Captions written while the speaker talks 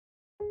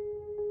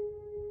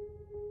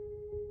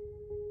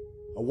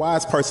A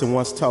wise person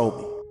once told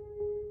me,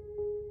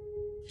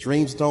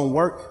 dreams don't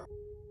work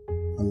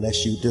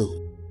unless you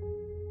do.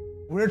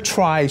 We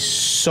try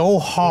so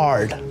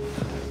hard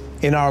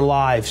in our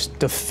lives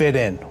to fit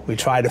in. We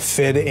try to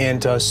fit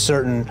into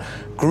certain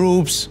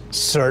groups,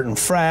 certain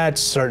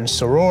frats, certain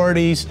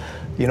sororities,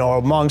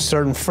 among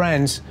certain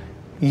friends,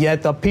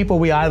 yet the people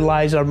we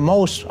idolize are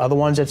the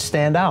ones that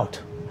stand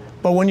out.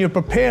 But when you're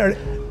prepared,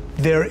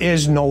 there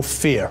is no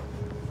fear.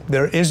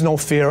 There is no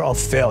fear of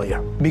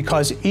failure,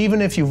 because even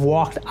if you've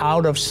walked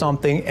out of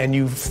something and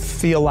you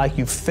feel like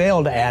you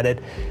failed at it,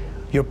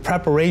 your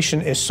preparation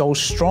is so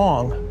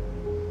strong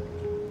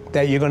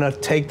that you're gonna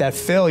take that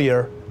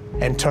failure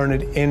and turn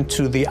it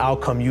into the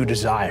outcome you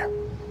desire.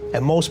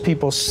 And most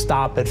people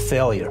stop at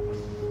failure,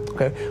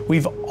 okay?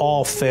 We've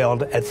all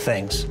failed at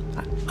things.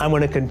 I'm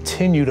gonna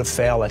continue to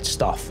fail at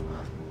stuff,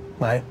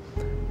 right?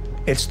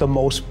 It's the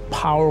most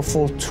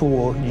powerful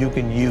tool you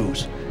can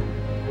use,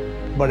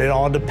 but it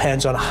all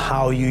depends on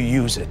how you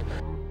use it.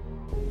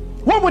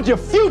 What would your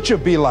future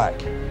be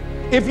like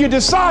if you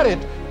decided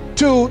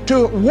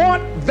to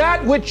want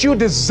that which you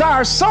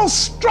desire so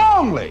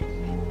strongly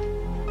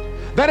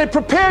that it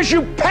prepares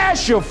you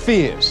past your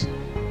fears,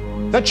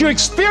 that you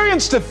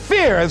experience the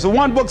fear, as the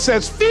one book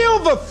says, feel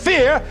the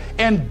fear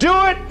and do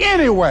it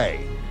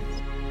anyway?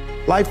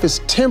 Life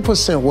is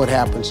 10% what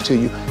happens to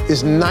you,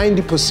 is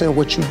 90%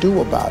 what you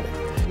do about it.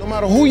 No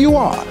matter who you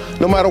are,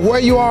 no matter where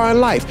you are in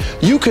life,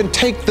 you can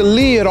take the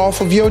lid off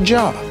of your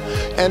job.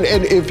 And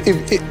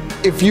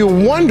if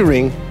you're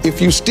wondering if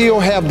you still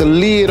have the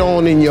lid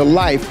on in your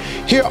life,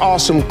 here are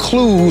some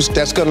clues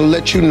that's gonna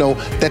let you know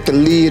that the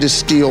lid is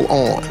still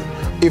on.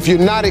 If you're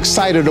not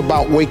excited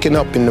about waking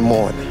up in the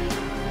morning,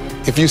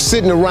 if you're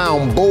sitting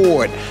around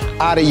bored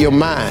out of your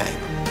mind,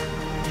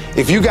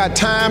 if you got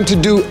time to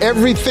do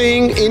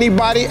everything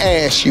anybody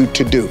asks you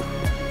to do,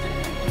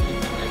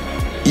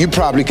 you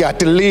probably got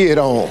the lid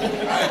on.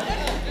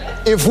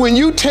 If when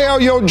you tell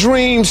your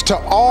dreams to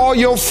all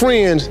your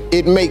friends,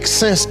 it makes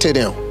sense to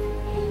them,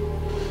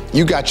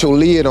 you got your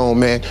lid on,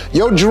 man.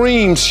 Your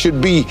dreams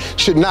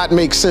should not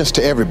make sense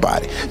to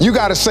everybody. You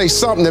gotta say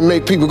something that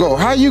make people go,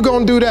 how you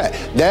gonna do that?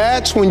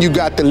 That's when you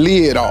got the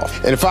lid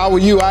off. And if I were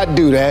you, I'd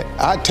do that.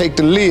 I'd take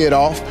the lid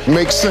off.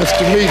 Makes sense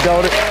to me,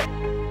 don't it?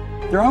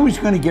 They're always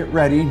gonna get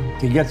ready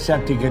to get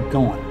set to get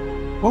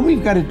going. What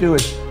we've gotta do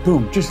is,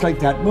 boom, just like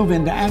that, move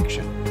into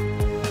action.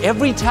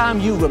 Every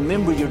time you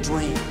remember your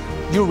dream,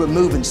 you're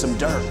removing some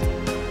dirt.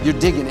 You're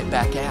digging it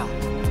back out.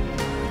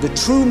 The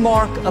true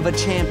mark of a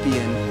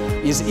champion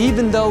is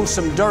even though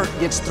some dirt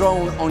gets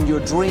thrown on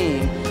your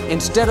dream,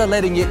 instead of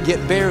letting it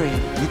get buried,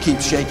 you keep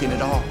shaking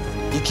it off.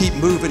 You keep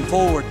moving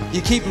forward.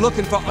 You keep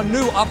looking for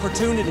new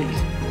opportunities.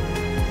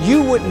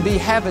 You wouldn't be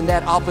having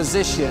that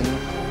opposition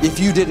if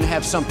you didn't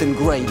have something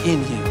great in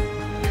you.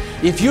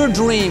 If your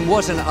dream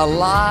wasn't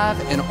alive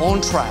and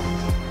on track,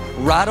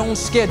 right on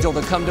schedule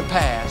to come to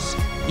pass,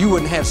 you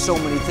wouldn't have so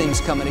many things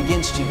coming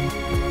against you.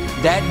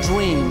 That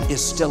dream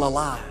is still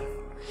alive.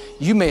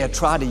 You may have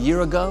tried a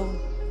year ago,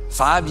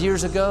 5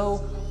 years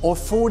ago, or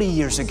 40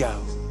 years ago.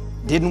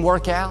 Didn't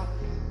work out.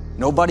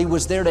 Nobody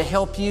was there to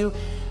help you.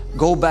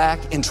 Go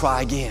back and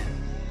try again.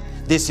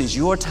 This is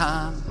your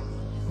time.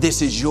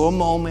 This is your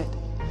moment.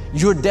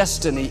 Your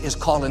destiny is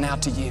calling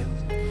out to you.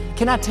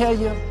 Can I tell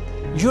you,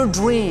 your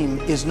dream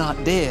is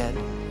not dead.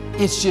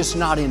 It's just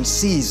not in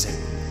season.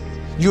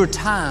 Your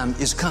time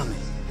is coming.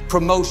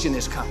 Promotion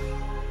is coming.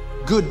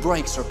 Good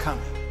breaks are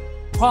coming.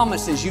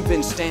 Promises you've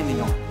been standing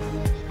on.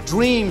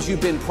 Dreams you've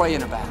been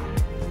praying about.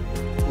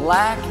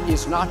 Lack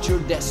is not your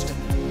destiny.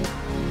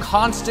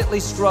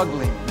 Constantly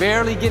struggling,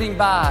 barely getting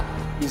by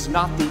is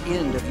not the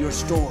end of your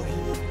story.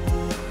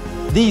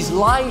 These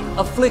light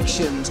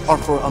afflictions are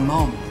for a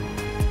moment.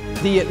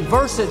 The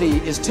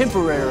adversity is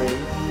temporary.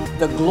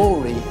 The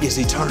glory is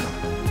eternal.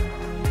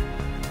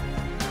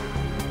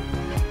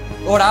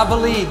 Lord, I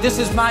believe this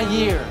is my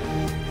year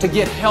to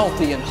get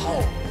healthy and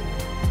whole.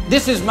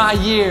 This is my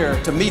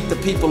year to meet the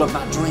people of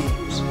my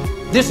dreams.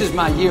 This is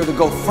my year to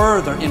go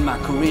further in my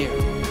career,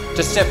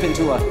 to step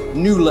into a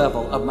new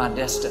level of my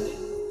destiny.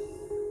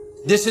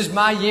 This is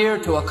my year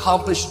to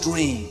accomplish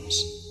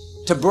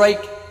dreams, to break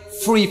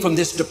free from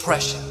this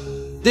depression.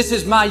 This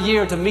is my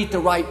year to meet the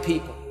right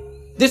people.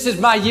 This is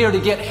my year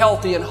to get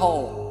healthy and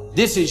whole.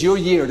 This is your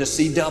year to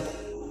see double.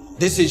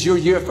 This is your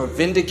year for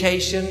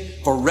vindication,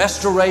 for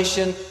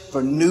restoration,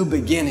 for new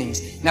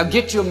beginnings. Now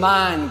get your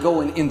mind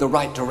going in the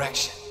right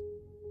direction.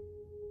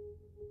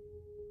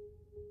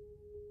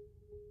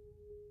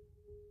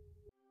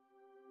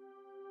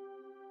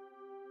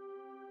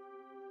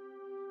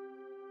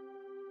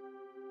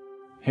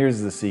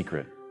 Here's the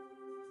secret.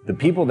 The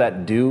people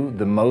that do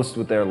the most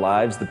with their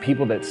lives, the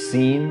people that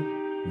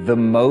seem the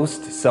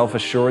most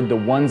self-assured, the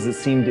ones that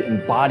seem to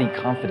embody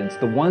confidence,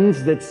 the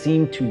ones that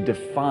seem to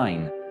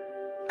define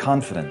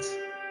confidence,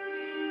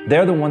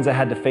 they're the ones that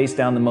had to face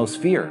down the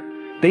most fear.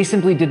 They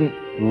simply didn't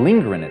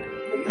linger in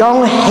it.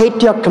 Don't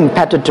hate your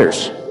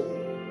competitors.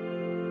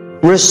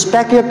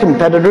 Respect your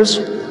competitors,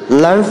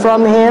 learn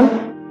from him,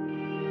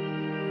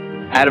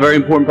 had a very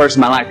important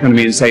person in my life come to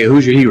me and say,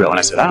 who's your hero? And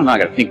I said, I don't know, I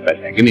got to think about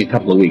that. Give me a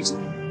couple of weeks.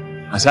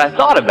 I said, I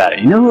thought about it.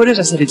 You know who it is?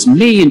 I said, it's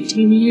me in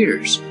 10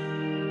 years.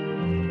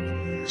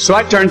 So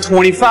I turned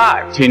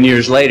 25 10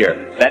 years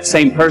later. That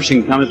same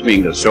person comes to me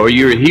and goes, so are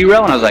you a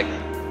hero? And I was like,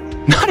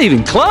 not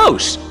even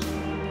close.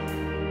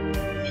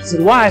 I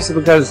said, why? I said,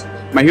 because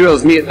my hero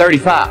is me at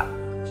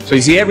 35. So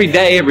you see, every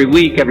day, every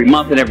week, every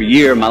month, and every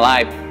year of my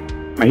life,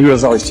 my hero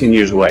is always 10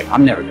 years away.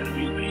 I'm never going to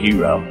be a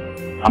hero.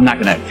 I'm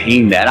not going to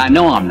attain that. I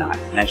know I'm not.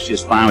 And that's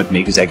just fine with me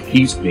because that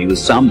keeps me with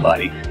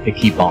somebody to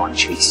keep on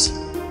chasing.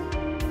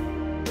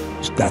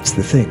 That's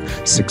the thing.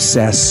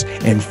 Success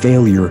and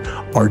failure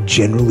are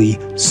generally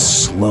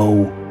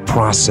slow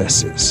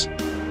processes.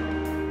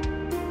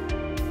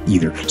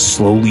 Either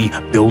slowly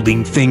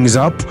building things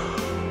up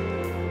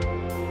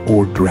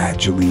or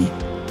gradually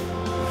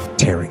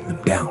tearing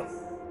them down.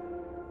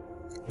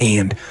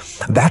 And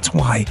that's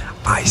why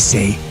I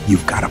say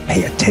you've got to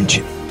pay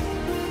attention.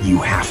 You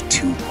have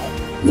to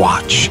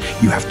watch.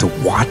 You have to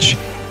watch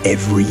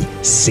every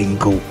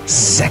single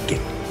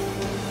second.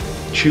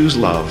 Choose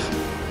love,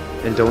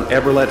 and don't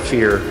ever let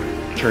fear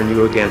turn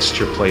you against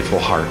your playful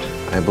heart.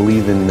 I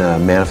believe in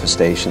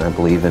manifestation. I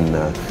believe in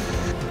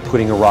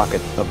putting a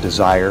rocket of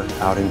desire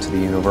out into the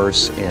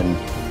universe,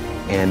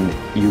 and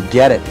you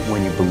get it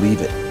when you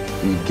believe it.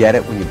 You get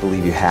it when you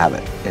believe you have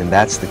it, and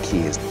that's the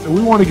key. So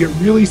we want to get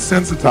really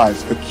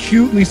sensitized,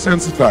 acutely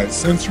sensitized,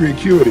 sensory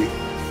acuity,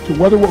 to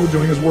whether what we're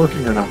doing is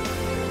working or not.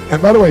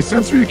 And by the way,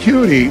 sensory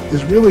acuity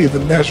is really the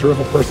measure of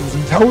a person's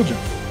intelligence.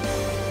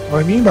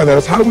 What I mean by that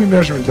is, how do we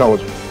measure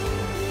intelligence?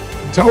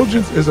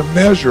 Intelligence is a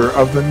measure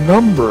of the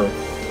number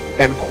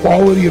and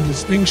quality of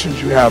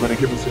distinctions you have in a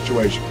given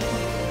situation.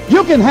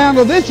 You can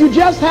handle this, you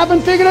just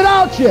haven't figured it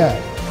out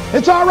yet.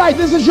 It's all right,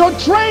 this is your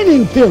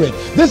training period.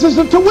 This is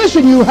the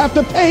tuition you have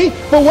to pay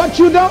for what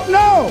you don't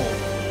know.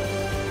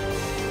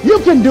 You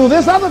can do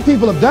this, other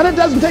people have done it. It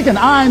doesn't take an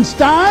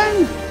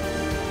Einstein.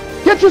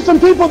 Get you some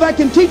people that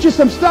can teach you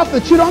some stuff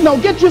that you don't know.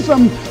 Get you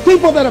some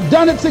people that have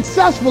done it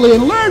successfully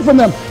and learn from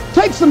them.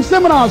 Take some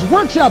seminars,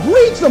 workshops,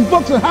 read some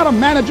books on how to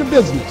manage a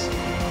business.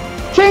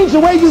 Change the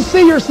way you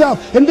see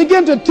yourself and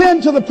begin to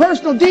tend to the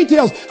personal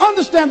details.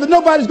 Understand that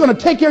nobody's going to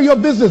take care of your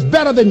business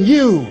better than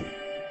you.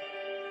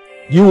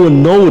 You will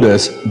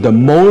notice the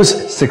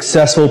most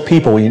successful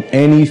people in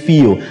any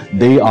field,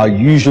 they are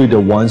usually the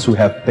ones who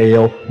have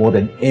failed more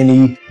than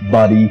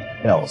anybody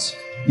else.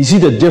 You see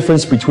the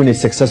difference between a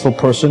successful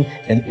person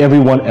and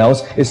everyone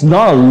else? It's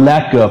not a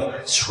lack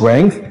of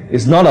strength,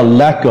 it's not a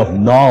lack of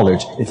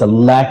knowledge, it's a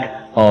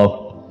lack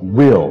of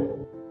will.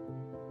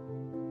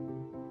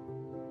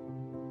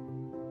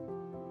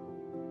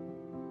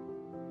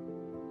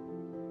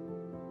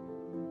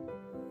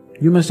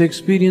 You must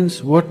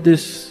experience what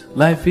this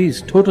life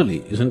is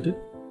totally, isn't it?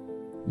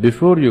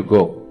 Before you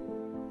go,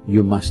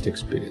 you must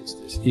experience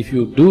this. If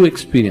you do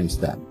experience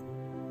that,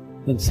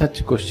 then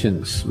such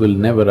questions will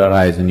never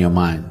arise in your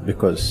mind,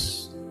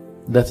 because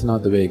that's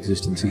not the way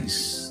existence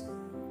is.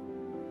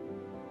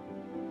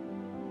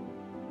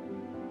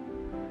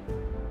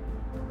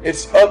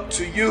 It's up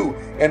to you.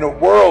 In a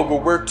world where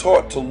we're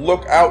taught to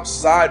look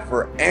outside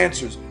for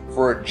answers,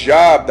 for a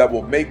job that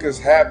will make us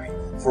happy,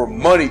 for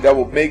money that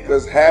will make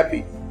us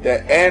happy, the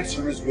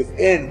answer is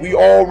within. We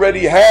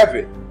already have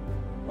it.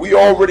 We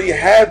already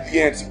have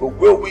the answer, but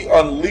will we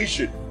unleash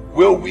it?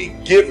 Will we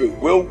give it?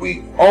 Will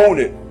we own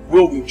it?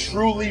 Will we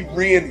truly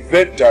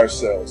reinvent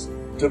ourselves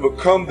to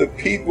become the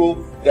people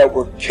that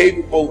we're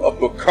capable of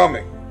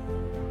becoming?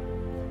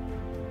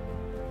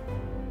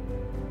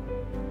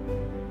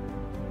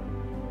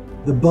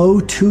 The bow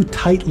too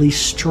tightly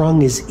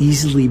strung is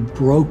easily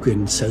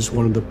broken, says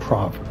one of the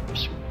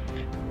proverbs.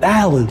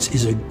 Balance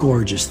is a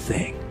gorgeous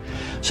thing.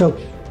 So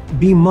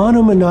be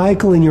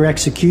monomaniacal in your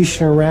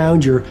execution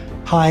around your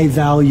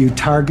high-value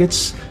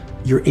targets,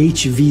 your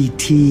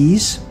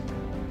HVTs,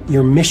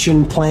 your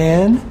mission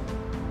plan,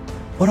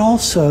 but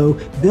also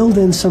build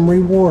in some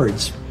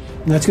rewards.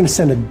 And that's going to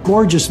send a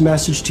gorgeous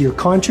message to your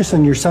conscious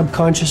and your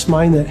subconscious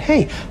mind that,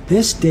 hey,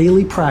 this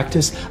daily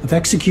practice of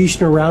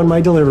execution around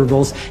my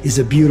deliverables is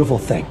a beautiful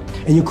thing.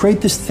 And you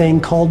create this thing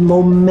called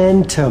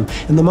momentum.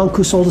 And the monk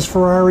who sold his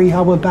Ferrari,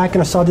 I went back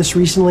and I saw this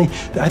recently.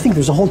 I think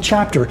there's a whole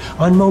chapter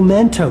on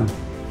momentum.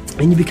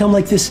 And you become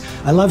like this.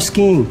 I love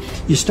skiing.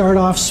 You start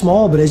off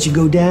small, but as you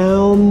go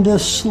down the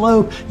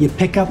slope, you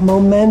pick up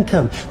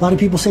momentum. A lot of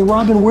people say,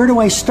 Robin, where do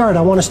I start?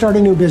 I want to start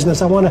a new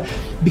business. I want to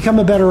become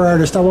a better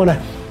artist. I want to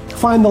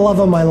find the love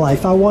of my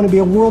life. I want to be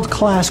a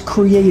world-class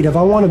creative.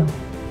 I want to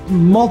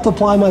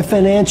multiply my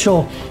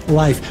financial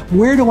life.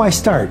 Where do I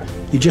start?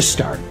 You just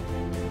start.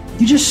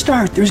 You just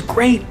start. There's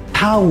great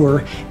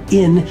power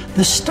in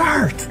the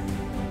start.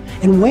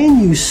 And when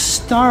you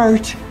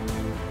start,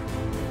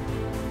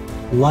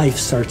 life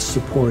starts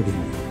supporting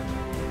you.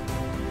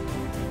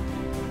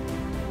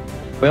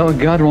 Well,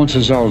 God wants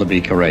us all to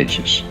be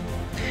courageous,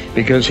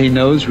 because He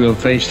knows we'll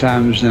face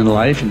times in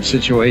life and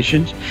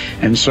situations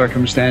and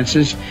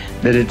circumstances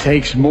that it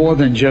takes more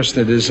than just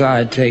a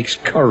desire, it takes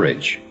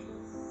courage.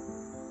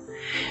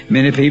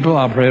 Many people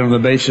operate on the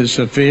basis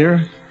of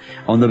fear,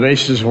 on the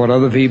basis of what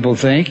other people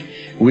think.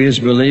 We as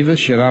believers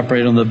should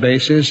operate on the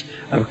basis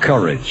of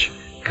courage.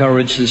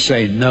 Courage to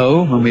say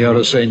no when we ought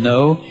to say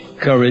no.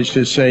 Courage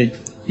to say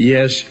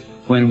yes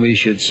when we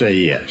should say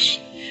yes.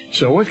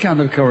 So what kind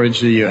of courage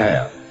do you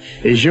have?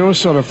 Is yours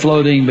sort of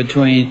floating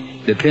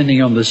between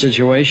depending on the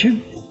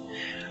situation?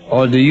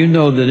 Or do you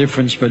know the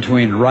difference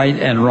between right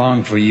and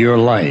wrong for your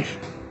life?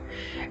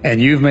 And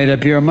you've made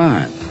up your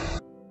mind.